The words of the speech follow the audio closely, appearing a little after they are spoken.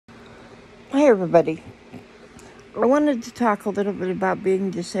Hi, everybody. I wanted to talk a little bit about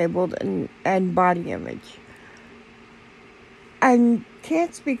being disabled and body image. I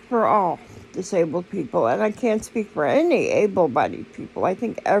can't speak for all disabled people, and I can't speak for any able-bodied people. I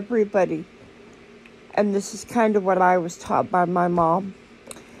think everybody, and this is kind of what I was taught by my mom,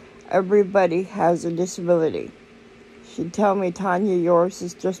 everybody has a disability. She'd tell me, Tanya, yours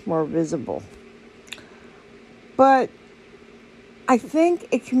is just more visible. But I think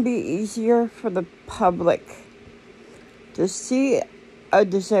it can be easier for the public to see a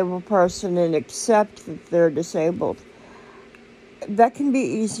disabled person and accept that they're disabled. That can be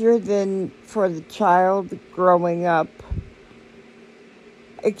easier than for the child growing up.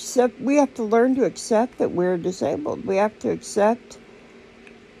 Except we have to learn to accept that we're disabled. We have to accept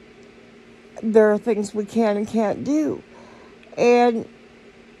there are things we can and can't do. And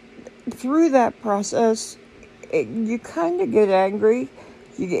through that process, you kind of get angry.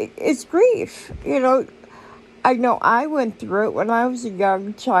 It's grief. I know I went through it when I was a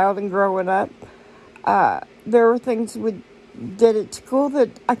young child and growing up. There were things we did at school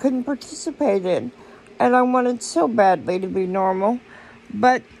that I couldn't participate in. And I wanted so badly to be normal.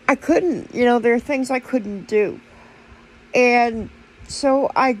 But I couldn't. There are things I couldn't do. And so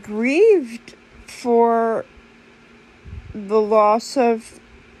I grieved for the loss of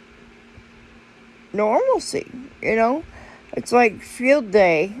normalcy. It's like field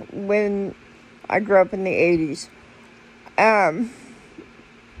day when I grew up in the 80s.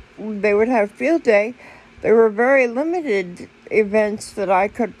 They would have field day. There were very limited events that I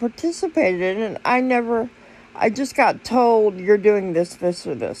could participate in, and I just got told, you're doing this, this,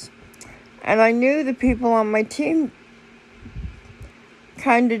 or this. And I knew the people on my team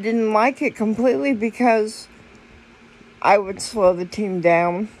kind of didn't like it completely because I would slow the team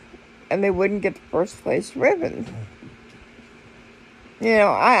down and they wouldn't get the first place ribbon.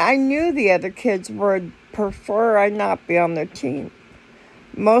 I knew the other kids would prefer I not be on their team.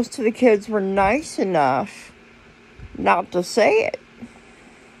 Most of the kids were nice enough not to say it.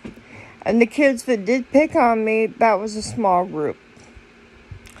 And the kids that did pick on me, that was a small group.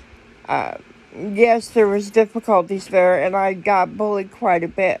 Yes, there was difficulties there, and I got bullied quite a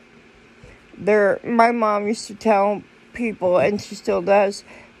bit. My mom used to tell people, and she still does,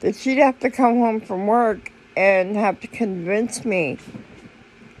 that she'd have to come home from work and have to convince me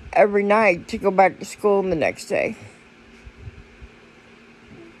every night to go back to school the next day.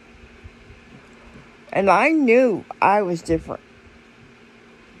 And I knew I was different.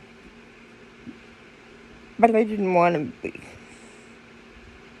 But I didn't want to be.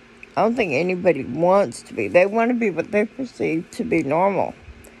 I don't think anybody wants to be. They want to be what they perceive to be normal.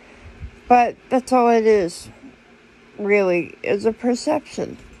 But that's all it is, really, is a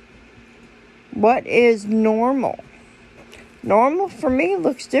perception. What is normal? Normal for me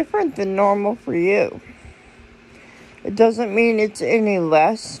looks different than normal for you. It doesn't mean it's any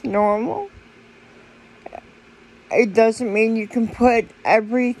less normal. It doesn't mean you can put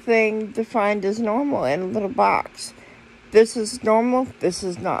everything defined as normal in a little box. This is normal, this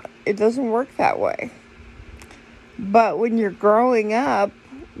is not. It doesn't work that way. But when you're growing up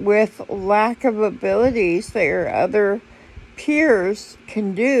with lack of abilities that your other peers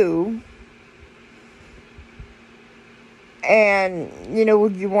can do, and,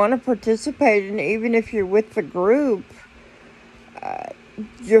 you want to participate, and even if you're with the group,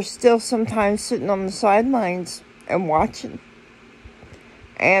 you're still sometimes sitting on the sidelines and watching.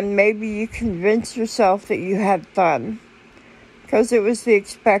 And maybe you convince yourself that you had fun because it was the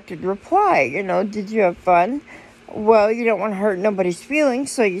expected reply. Did you have fun? Well, you don't want to hurt nobody's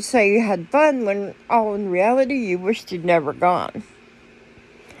feelings, so you say you had fun when all in reality you wished you'd never gone.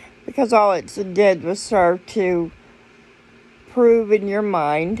 Because all it did was serve to prove in your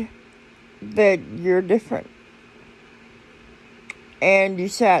mind that you're different. And you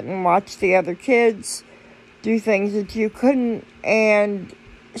sat and watched the other kids do things that you couldn't, and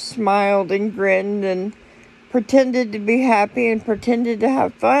smiled and grinned and pretended to be happy and pretended to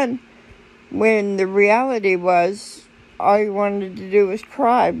have fun, when the reality was all you wanted to do was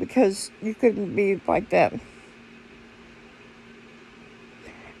cry because you couldn't be like them.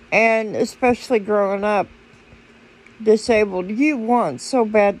 And especially growing up disabled, you want so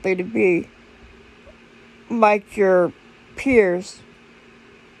badly to be like your peers,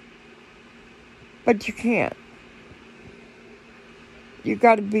 but you can't. You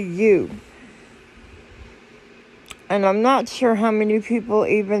gotta be you. And I'm not sure how many people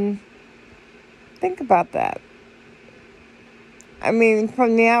even think about that. I mean,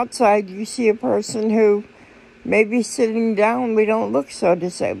 from the outside, you see a person who maybe sitting down, we don't look so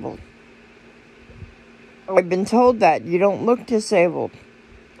disabled. I've been told that you don't look disabled.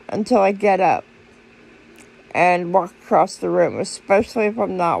 until I get up and walk across the room, especially if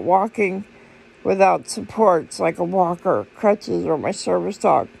I'm not walking without supports like a walker, crutches, or my service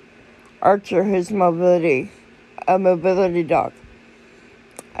dog, Archer, who's a mobility dog,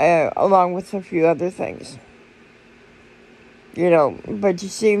 along with a few other things. But you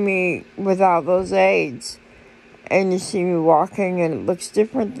see me without those aids, and you see me walking, and it looks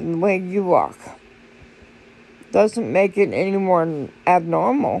different than the way you walk. Doesn't make it any more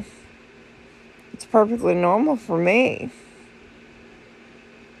abnormal. It's perfectly normal for me.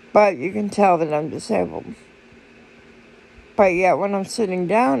 But you can tell that I'm disabled. But yet when I'm sitting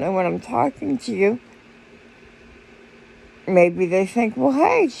down and when I'm talking to you, maybe they think, well,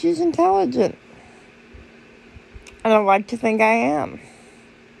 hey, she's intelligent. And I like to think I am.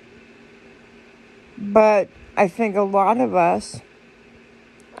 But I think a lot of us,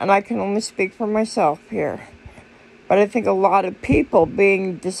 and I can only speak for myself here, but I think a lot of people,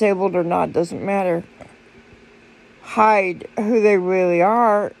 being disabled or not, doesn't matter, hide who they really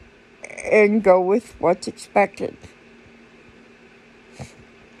are and go with what's expected.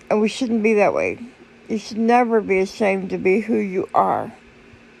 And we shouldn't be that way. You should never be ashamed to be who you are.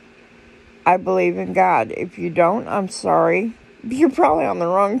 I believe in God. If you don't, I'm sorry. You're probably on the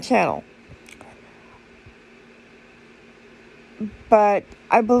wrong channel. But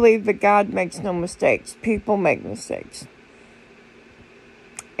I believe that God makes no mistakes. People make mistakes.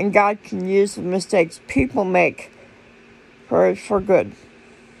 And God can use the mistakes people make for good.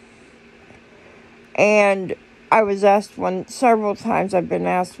 And I was asked several times, I've been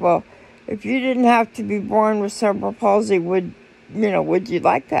asked, well, if you didn't have to be born with cerebral palsy, would you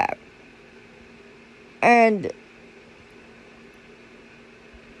like that? And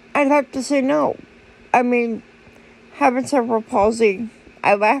I'd have to say no. I mean, having cerebral palsy,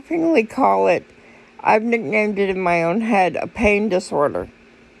 I laughingly call it, I've nicknamed it in my own head, a pain disorder.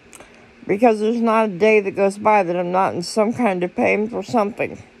 Because there's not a day that goes by that I'm not in some kind of pain for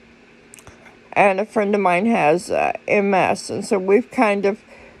something. And a friend of mine has MS, and so we've kind of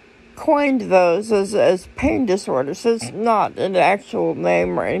coined those as pain disorders. It's not an actual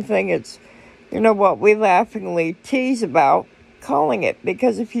name or anything. It's, what we laughingly tease about calling it.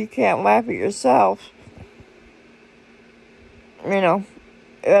 Because if you can't laugh at yourself,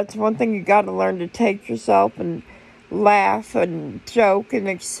 that's one thing you got to learn, to take yourself and laugh and joke and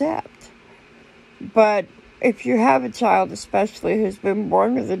accept. But if you have a child, especially who's been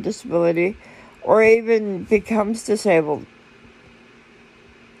born with a disability or even becomes disabled,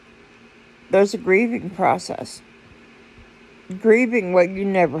 there's a grieving process. Grieving what you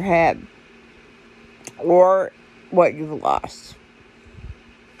never had or what you've lost.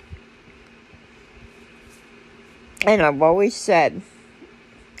 And I've always said,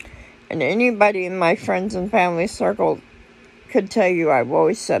 and anybody in my friends and family circle could tell you I've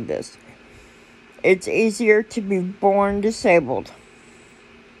always said this, it's easier to be born disabled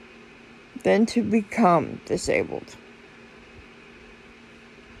than to become disabled.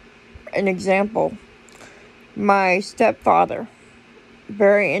 An example, my stepfather,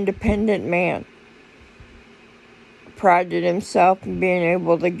 very independent man, prided himself in being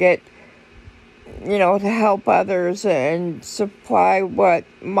able to get, to help others and supply what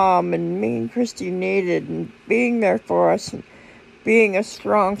Mom and me and Christy needed, and being there for us and being a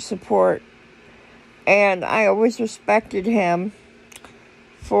strong support. And I always respected him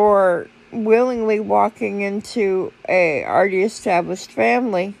for willingly walking into a already established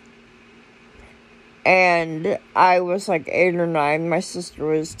family. And I was like 8 or 9. My sister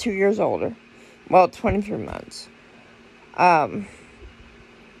was 2 years older. Well, 23 months. And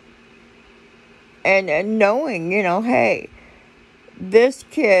knowing, hey, this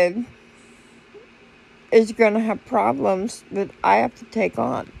kid is going to have problems that I have to take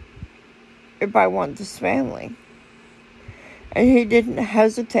on if I want this family. And he didn't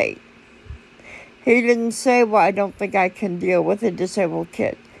hesitate. He didn't say, well, I don't think I can deal with a disabled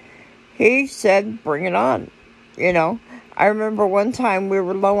kid. He said, bring it on. I remember one time we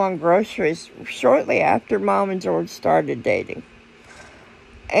were low on groceries shortly after Mom and George started dating.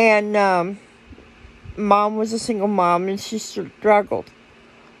 And Mom was a single mom, and she struggled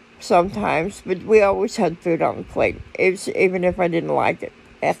sometimes, but we always had food on the plate, even if I didn't like it.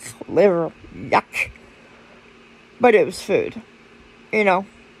 Liver, yuck. But it was food,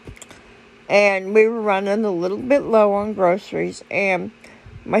 And we were running a little bit low on groceries, and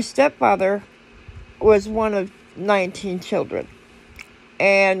my stepfather was one of 19 children.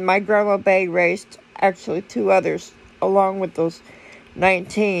 And my grandma Bay raised actually 2 others along with those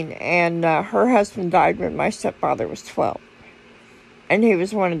 19. And her husband died when my stepfather was 12. And he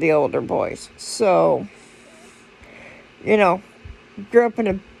was one of the older boys. So, grew up in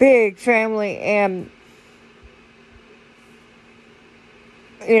a big family, and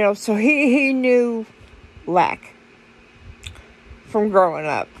so he knew lack from growing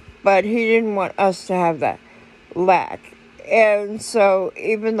up, but he didn't want us to have that lack. And so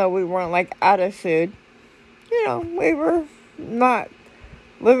even though we weren't like out of food, we were not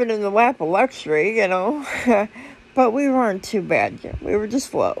living in the lap of luxury, but we weren't too bad. We were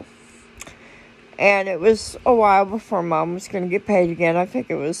just low. And it was a while before Mom was going to get paid again. I think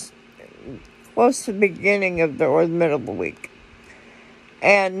it was close to the beginning of or the middle of the week.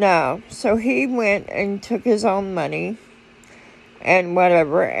 And so he went and took his own money and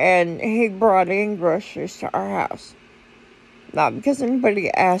whatever, and he brought in groceries to our house. Not because anybody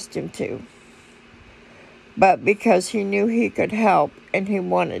asked him to, but because he knew he could help and he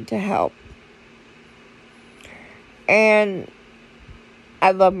wanted to help. And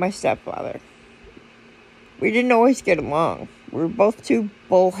I love my stepfather. We didn't always get along. We were both too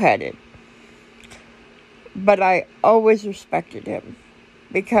bullheaded. But I always respected him,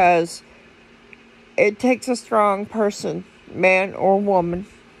 because it takes a strong person, man or woman,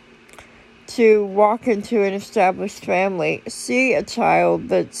 to walk into an established family, see a child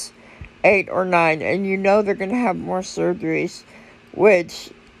that's 8 or 9, and they're going to have more surgeries, which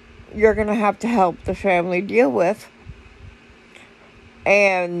you're going to have to help the family deal with,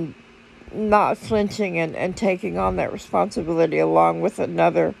 and not flinching and taking on that responsibility along with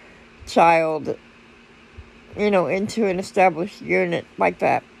another child, into an established unit like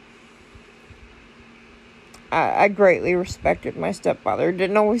that. I greatly respected my stepfather.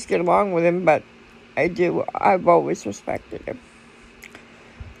 Didn't always get along with him, but I've always respected him.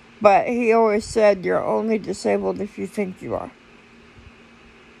 But he always said, "You're only disabled if you think you are."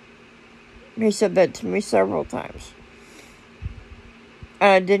 He said that to me several times.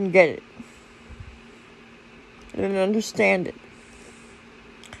 And I didn't get it. I didn't understand it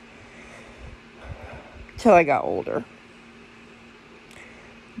till I got older.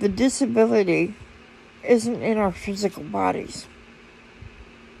 The disability isn't in our physical bodies.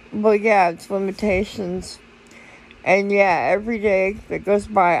 Well, yeah, it's limitations. And yeah, every day that goes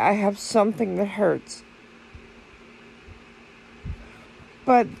by, I have something that hurts.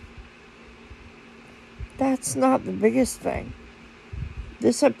 But that's not the biggest thing.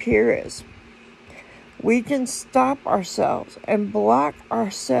 This up here is. We can stop ourselves and block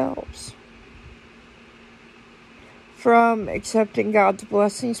ourselves from accepting God's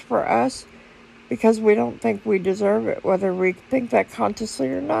blessings for us because we don't think we deserve it, whether we think that consciously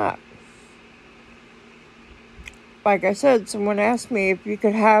or not. Like I said, someone asked me if you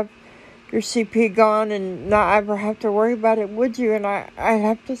could have your CP gone and not ever have to worry about it, would you? And I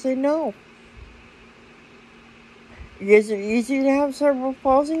have to say no. Is it easy to have cerebral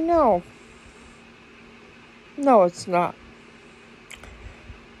palsy? No. No, it's not.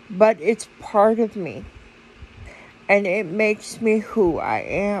 But it's part of me. And it makes me who I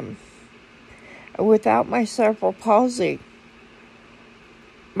am. Without my cerebral palsy,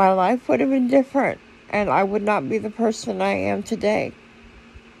 my life would have been different. And I would not be the person I am today.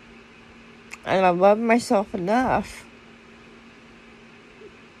 And I love myself enough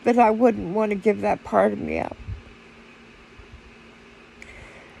that I wouldn't want to give that part of me up.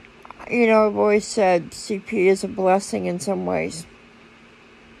 I've always said CP is a blessing in some ways.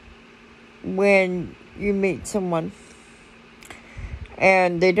 When you meet someone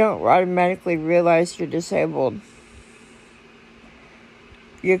and they don't automatically realize you're disabled,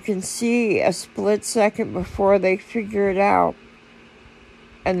 you can see a split second before they figure it out,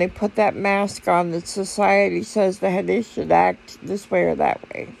 and they put that mask on that society says that they should act this way or that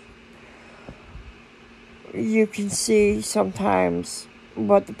way. You can see sometimes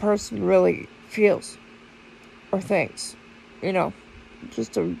what the person really feels or thinks.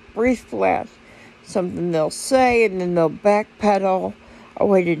 Just a brief flash. Something they'll say and then they'll backpedal.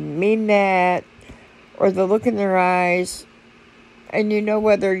 Oh, I didn't mean that. Or the look in their eyes. And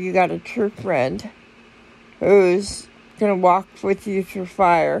whether you got a true friend who's going to walk with you through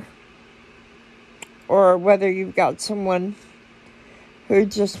fire, or whether you've got someone who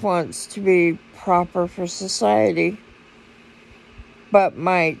just wants to be proper for society, but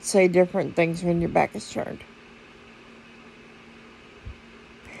might say different things when your back is turned.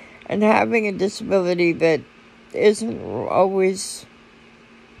 And having a disability that isn't always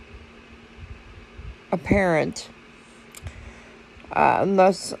apparent,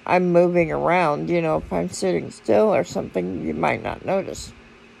 unless I'm moving around, if I'm sitting still or something, you might not notice.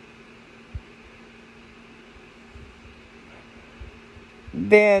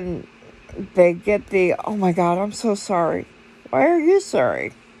 Then they get the, "Oh my God, I'm so sorry." Why are you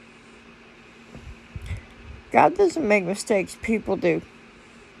sorry? God doesn't make mistakes, people do.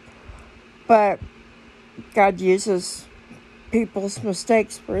 But God uses people's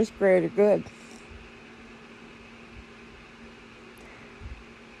mistakes for His greater good.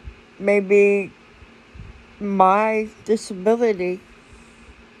 Maybe my disability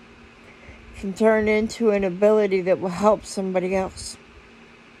can turn into an ability that will help somebody else.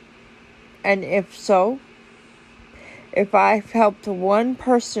 And if so, if I've helped one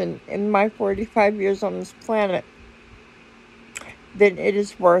person in my 45 years on this planet, then it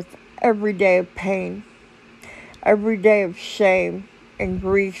is worth every day of pain, every day of shame and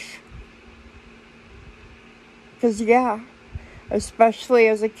grief. Because, yeah, especially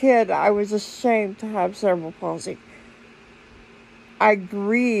as a kid, I was ashamed to have cerebral palsy. I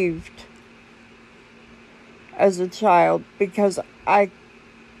grieved as a child because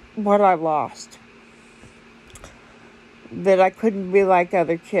what I lost. That I couldn't be like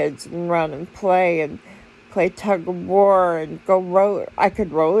other kids and run and play tug of war and I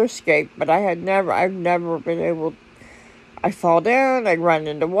could roller skate, but I've never been able. I fall down, I run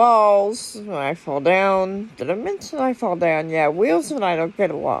into walls, when I fall down. Did I mention I fall down? Yeah, wheels and I don't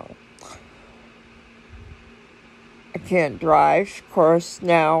get along. I can't drive, of course,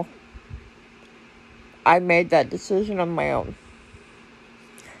 now. I made that decision on my own.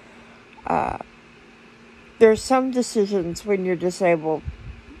 There's some decisions when you're disabled,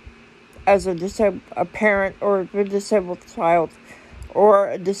 as a parent or a disabled child,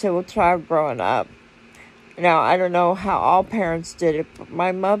 or a disabled child growing up. Now, I don't know how all parents did it, but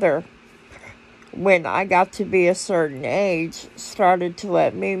my mother, when I got to be a certain age, started to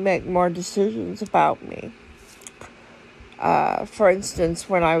let me make more decisions about me. For instance,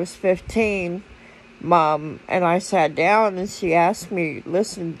 when I was 15, Mom and I sat down and she asked me,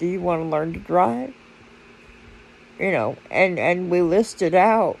 listen, do you want to learn to drive? And we listed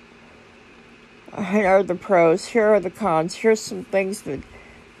out, here are the pros, here are the cons, here's some things that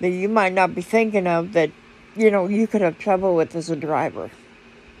you might not be thinking of that, you could have trouble with as a driver.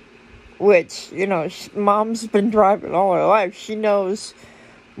 Which, Mom's been driving all her life. She knows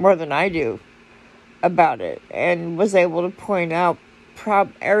more than I do about it and was able to point out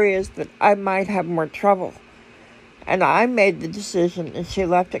areas that I might have more trouble. And I made the decision and she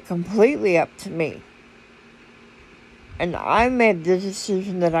left it completely up to me. And I made the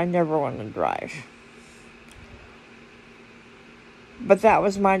decision that I never want to drive. But that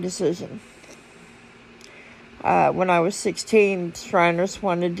was my decision. When I was 16, Shriners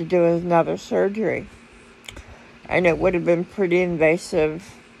wanted to do another surgery. And it would have been pretty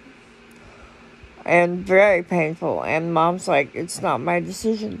invasive and very painful. And Mom's like, it's not my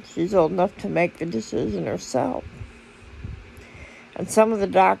decision. She's old enough to make the decision herself. And some of the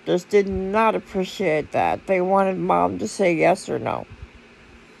doctors did not appreciate that. They wanted Mom to say yes or no.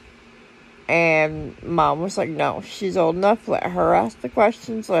 And Mom was like, no, she's old enough. Let her ask the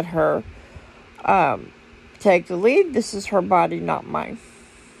questions. Let her take the lead. This is her body, not mine.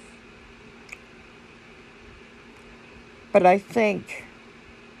 But I think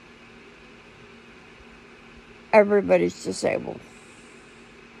everybody's disabled.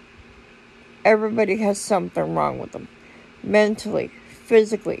 Everybody has something wrong with them. Mentally,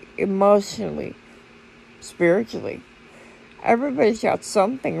 physically, emotionally, spiritually. Everybody's got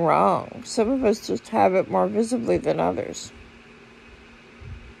something wrong. Some of us just have it more visibly than others.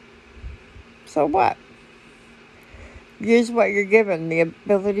 So what? Use what you're given, the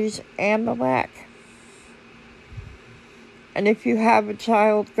abilities and the lack. And if you have a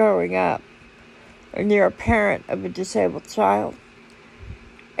child growing up, and you're a parent of a disabled child,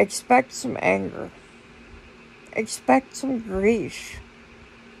 expect some anger. Expect some grief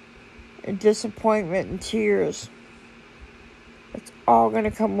and disappointment and tears. It's all going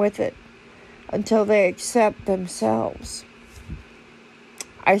to come with it until they accept themselves.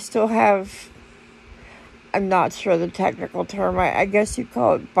 I still have, I'm not sure the technical term, I guess you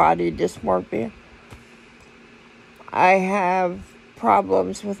call it body dysmorphia. I have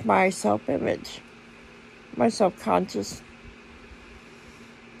problems with my self-image, my self-conscious,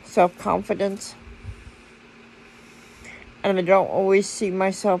 self-confidence. And I don't always see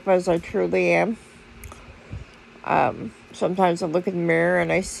myself as I truly am. Sometimes I look in the mirror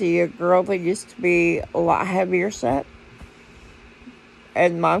and I see a girl that used to be a lot heavier set.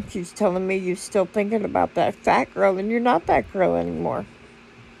 And Mom keeps telling me, you're still thinking about that fat girl and you're not that girl anymore.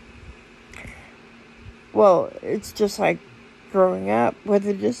 Well, it's just like growing up with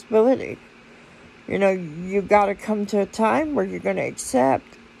a disability. You got to come to a time where you're going to accept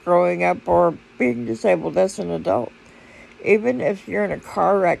growing up or being disabled as an adult. Even if you're in a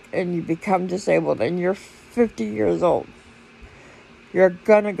car wreck and you become disabled and you're 50 years old, you're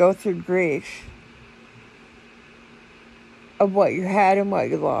going to go through grief. of what you had and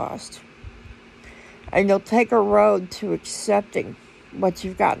what you lost. And you'll take a road to accepting what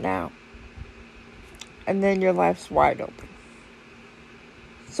you've got now. And then your life's wide open.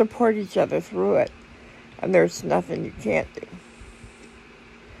 Support each other through it. And there's nothing you can't do.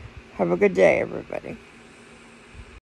 Have a good day, everybody.